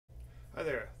Hi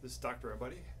there, this is Dr.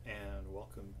 Everybody, and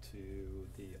welcome to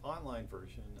the online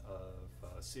version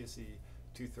of CSE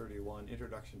 231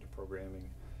 Introduction to Programming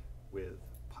with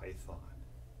Python.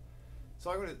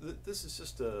 So this is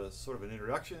just a sort of an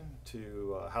introduction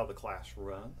to how the class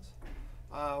runs.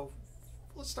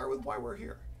 Let's start with why we're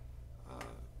here.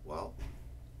 Well,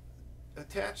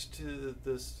 attached to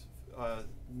this,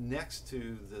 next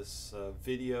to this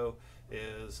video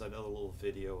is another little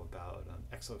video about an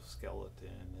exoskeleton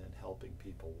and helping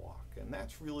people walk. And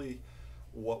that's really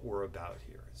what we're about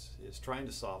here, is trying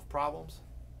to solve problems.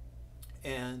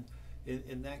 And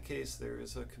in that case, there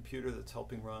is a computer that's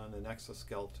helping run an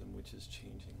exoskeleton which is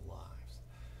changing lives.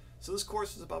 So this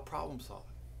course is about problem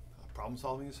solving. Problem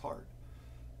solving is hard.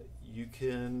 You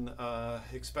can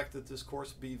expect that this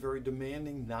course will be very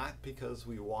demanding, not because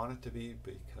we want it to be,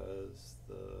 because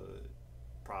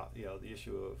the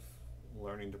issue of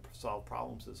learning to solve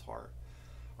problems is hard.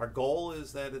 Our goal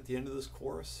is that at the end of this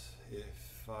course,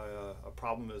 if a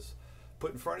problem is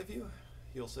put in front of you,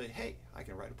 you'll say, hey, I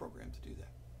can write a program to do that.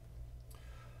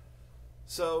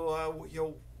 So,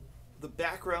 the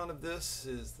background of this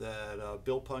is that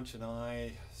Bill Punch and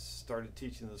I started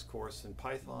teaching this course in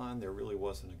Python. There really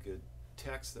wasn't a good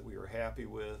text that we were happy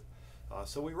with,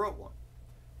 so we wrote one.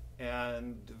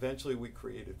 And eventually we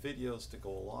created videos to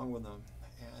go along with them.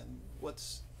 And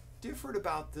what's different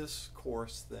about this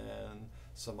course than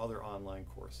some other online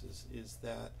courses is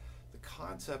that the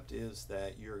concept is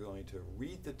that you're going to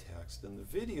read the text, and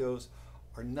the videos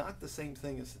are not the same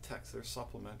thing as the text. They're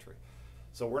supplementary.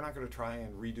 So we're not going to try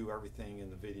and redo everything in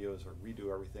the videos or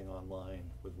redo everything online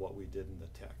with what we did in the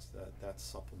text. That's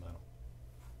supplemental.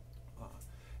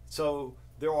 So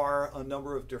there are a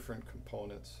number of different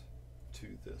components to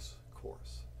this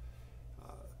course.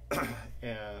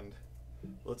 And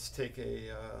let's take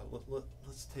a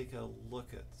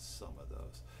look at some of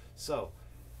those. So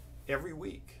every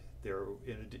week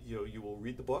you will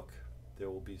read the book. There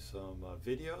will be some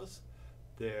videos.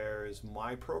 There's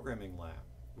My Programming Lab,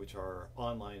 which are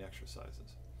online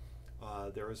exercises.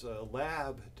 There is a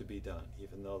lab to be done.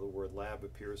 Even though the word lab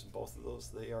appears in both of those,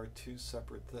 they are two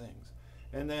separate things.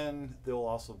 And then there will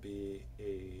also be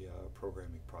a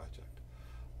programming project.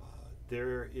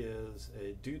 There is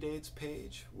a due dates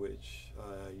page, which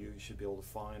you should be able to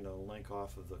find a link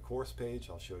off of the course page.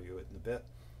 I'll show you it in a bit.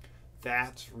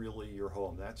 That's really your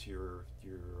home. That's your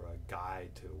guide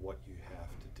to what you have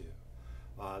to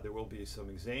do. There will be some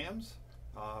exams.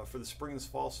 For the spring and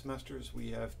fall semesters,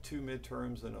 we have 2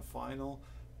 midterms and a final.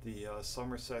 The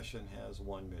summer session has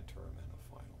 1 midterm and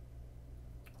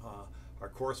a final. Our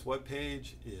course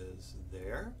webpage is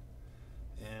there.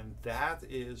 And that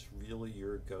is really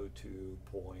your go-to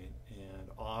point,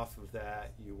 and off of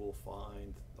that you will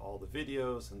find all the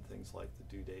videos and things like the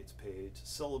due dates page,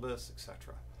 syllabus,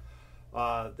 etc.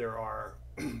 There are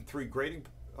 3 grading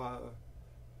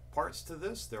parts to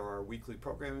this. There are weekly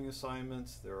programming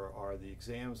assignments, there are the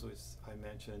exams which I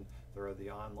mentioned, there are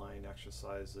the online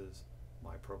exercises,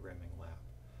 My Programming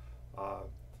Lab.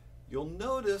 You'll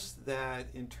notice that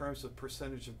in terms of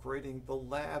percentage of grading, the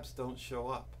labs don't show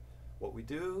up. What we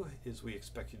do is we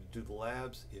expect you to do the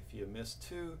labs. If you miss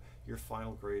 2, your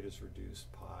final grade is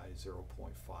reduced by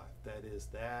 0.5. That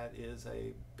is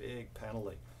a big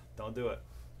penalty. Don't do it.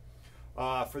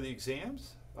 For the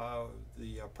exams,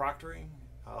 the proctoring,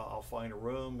 I'll find a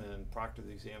room and proctor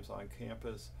the exams on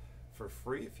campus for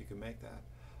free if you can make that.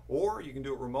 Or you can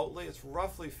do it remotely. It's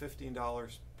roughly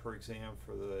 $15 per exam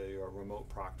for the remote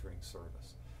proctoring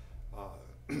service.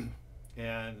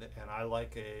 And I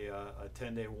like a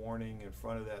 10-day warning in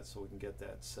front of that so we can get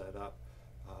that set up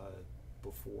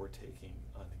before taking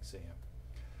an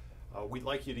exam. We'd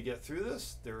like you to get through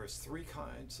this. There's 3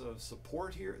 kinds of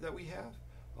support here that we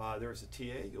have. There's a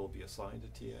TA. You'll be assigned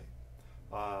a TA.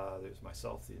 There's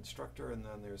myself, the instructor, and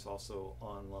then there's also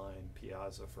online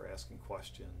Piazza for asking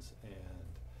questions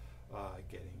and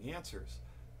getting answers.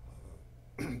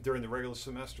 During the regular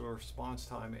semester, response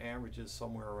time averages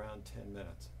somewhere around 10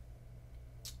 minutes.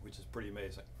 Which is pretty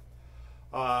amazing.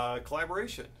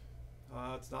 Collaboration,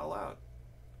 it's not allowed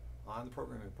on the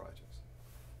programming projects.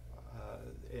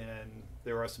 And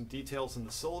there are some details in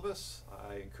the syllabus.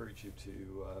 I encourage you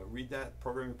to read that.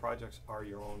 Programming projects are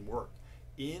your own work.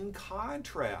 In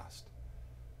contrast,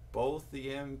 both the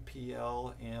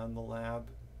MPL and the lab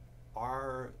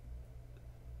are,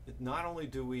 not only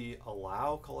do we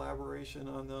allow collaboration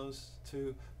on those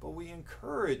 2, but we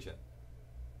encourage it.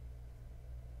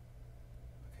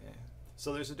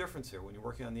 So there's a difference here. When you're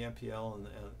working on the MPL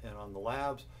and on the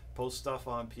labs, post stuff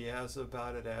on Piazza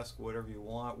about it, ask whatever you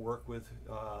want, work with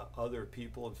other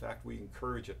people. In fact, we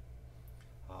encourage it,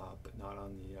 but not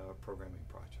on the programming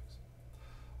projects.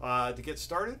 To get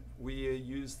started, we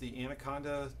use the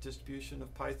Anaconda distribution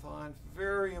of Python.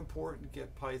 Very important to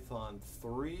get Python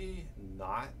 3,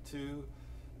 not 2.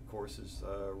 Courses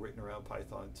written around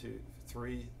Python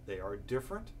 3. They are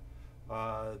different.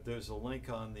 There's a link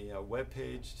on the web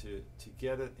page to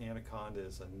get it. Anaconda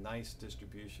is a nice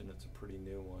distribution. It's a pretty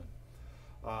new one.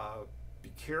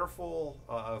 Be careful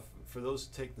for those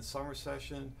who take the summer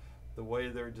session. The way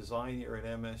they're designed here at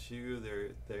MSU,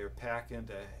 they're packed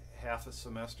into half a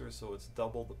semester, so it's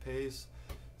double the pace.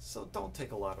 So don't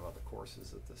take a lot of other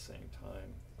courses at the same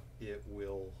time. It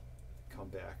will come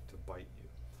back to bite you.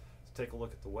 Let's take a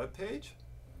look at the web page.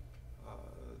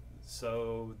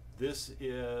 So this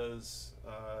is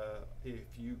if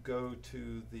you go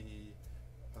to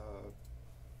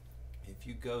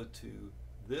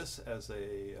this as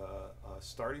a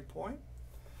starting point,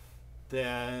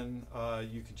 then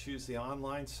you can choose the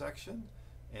online section,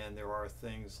 and there are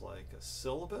things like a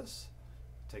syllabus.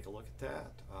 Take a look at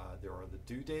that. There are the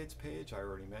due dates page. I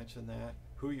already mentioned that.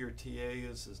 Who your TA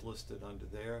is listed under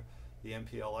there. The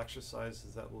MPL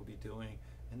exercises that we'll be doing,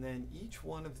 and then each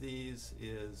one of these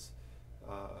is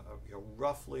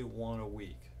roughly one a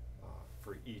week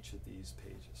for each of these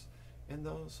pages, and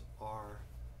those are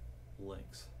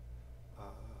links.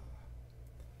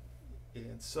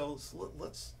 And so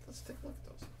let's take a look at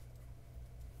those.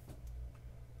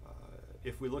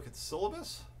 If we look at the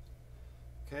syllabus,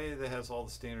 okay, that has all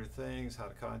the standard things: how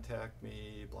to contact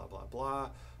me, blah blah blah.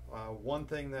 One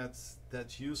thing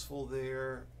that's useful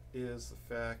there is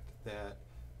the fact that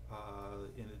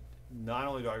not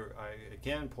only do I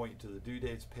again point you to the due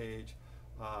dates page,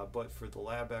 but for the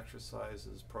lab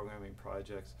exercises, programming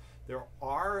projects, there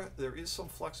is some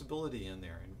flexibility in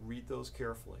there, and read those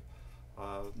carefully.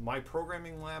 My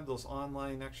programming lab, those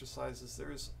online exercises,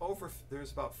 there's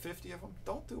about 50 of them.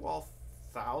 Don't do all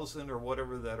 1,000 or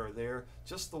whatever that are there,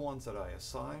 just the ones that I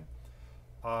assign.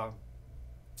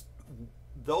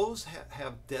 Those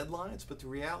have deadlines, but the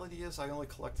reality is I only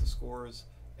collect the scores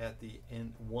at the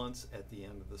end, once at the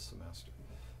end of the semester.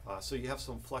 So you have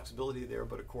some flexibility there,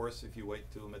 but of course if you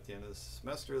wait to do them at the end of the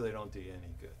semester, they don't do you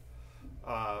any good.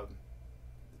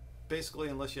 Basically,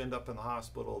 unless you end up in the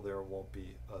hospital, there won't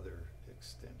be other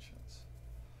extensions.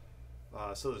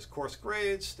 So there's course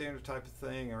grades, standard type of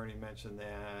thing, I already mentioned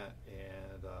that,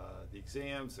 and the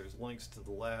exams, there's links to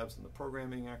the labs and the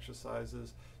programming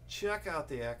exercises. Check out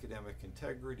the academic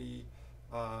integrity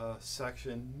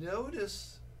section.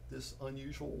 Notice this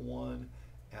unusual one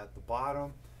at the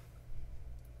bottom.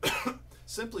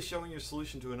 Simply showing your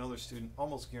solution to another student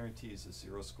almost guarantees a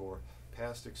 0 score.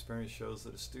 Past experience shows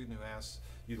that a student who asks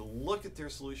you to look at their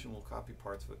solution will copy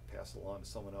parts of it, pass it along to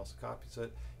someone else who copies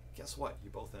it. Guess what? You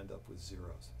both end up with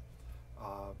zeros.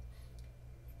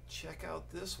 Check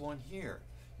out this one here.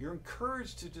 You're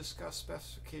encouraged to discuss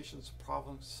specifications,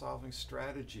 problem-solving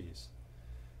strategies.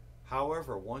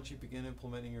 However, once you begin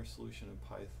implementing your solution in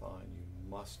Python, you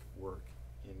must work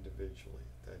individually.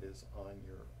 That is on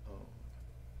your own.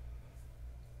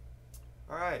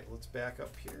 All right, let's back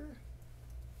up here.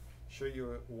 Show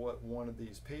you what one of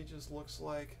these pages looks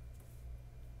like.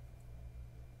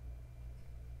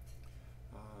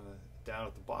 Down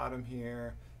at the bottom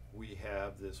here, we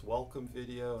have this welcome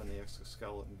video and the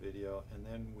exoskeleton video, and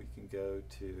then we can go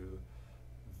to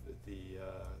the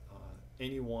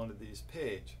any one of these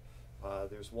page.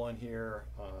 There's one here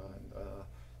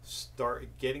on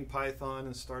getting Python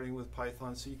and starting with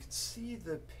Python, so you can see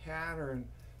the pattern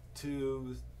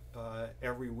to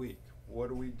every week. What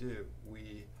do?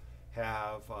 We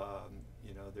have,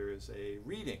 there's a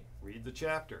reading, read the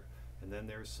chapter, and then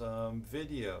there's some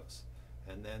videos,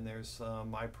 and then there's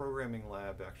some My Programming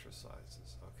Lab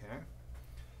exercises, okay?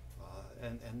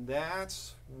 And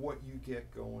that's what you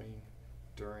get going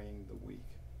during the week.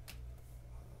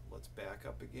 Let's back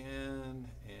up again,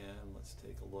 and let's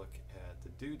take a look at the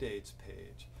due dates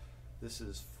page. This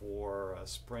is for a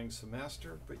spring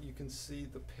semester, but you can see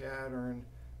the pattern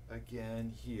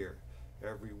again here.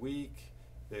 Every week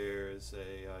there's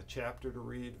a chapter to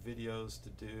read, videos to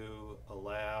do, a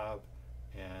lab,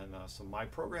 and some My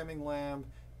Programming Lab.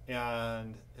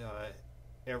 And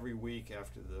every week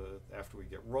after we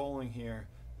get rolling here,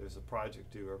 there's a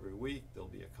project due every week. There'll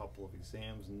be a couple of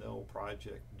exams, no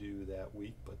project due that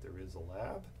week, but there is a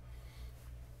lab,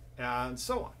 and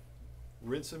so on.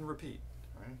 Rinse and repeat.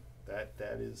 Right?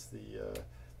 That is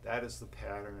the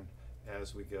pattern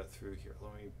as we go through here.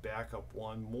 Let me back up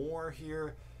one more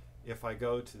here. If I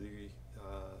go to the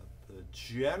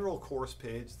general course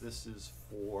page, this is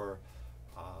for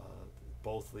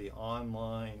both the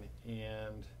online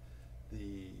and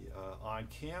the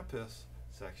on-campus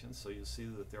section. So you'll see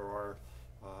that there are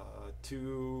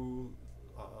two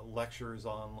lectures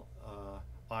on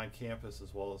campus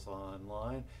as well as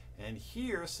online. And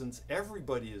here, since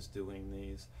everybody is doing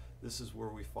these, this is where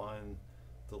we find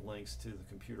the links to the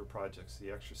computer projects,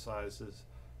 the exercises,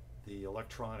 the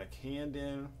electronic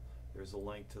hand-in. There's a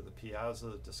link to the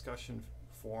Piazza discussion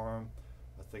forum,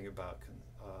 a thing about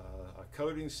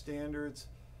coding standards,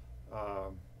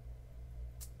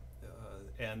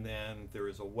 and then there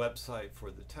is a website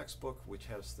for the textbook which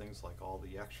has things like all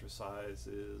the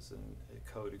exercises and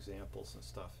code examples and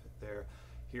stuff there.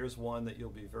 Here's one that you'll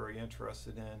be very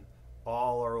interested in.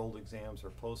 All our old exams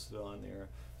are posted on there,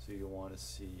 so you want to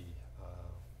see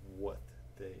what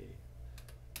they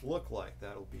look like.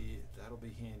 That'll be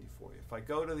handy for you. If I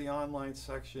go to the online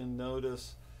section,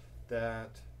 notice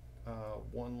that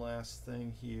one last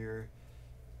thing here,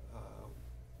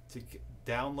 to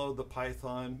download the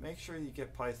Python, make sure you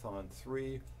get Python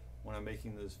 3. When I'm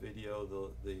making this video,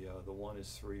 the one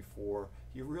is 3.4.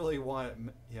 You really want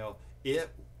it, it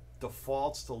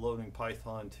defaults to loading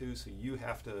Python 2, so you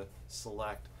have to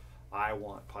select I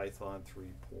want Python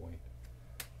 3.4.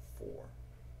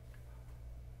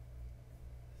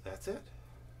 That's it.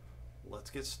 Let's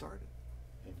get started,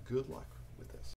 and good luck with this.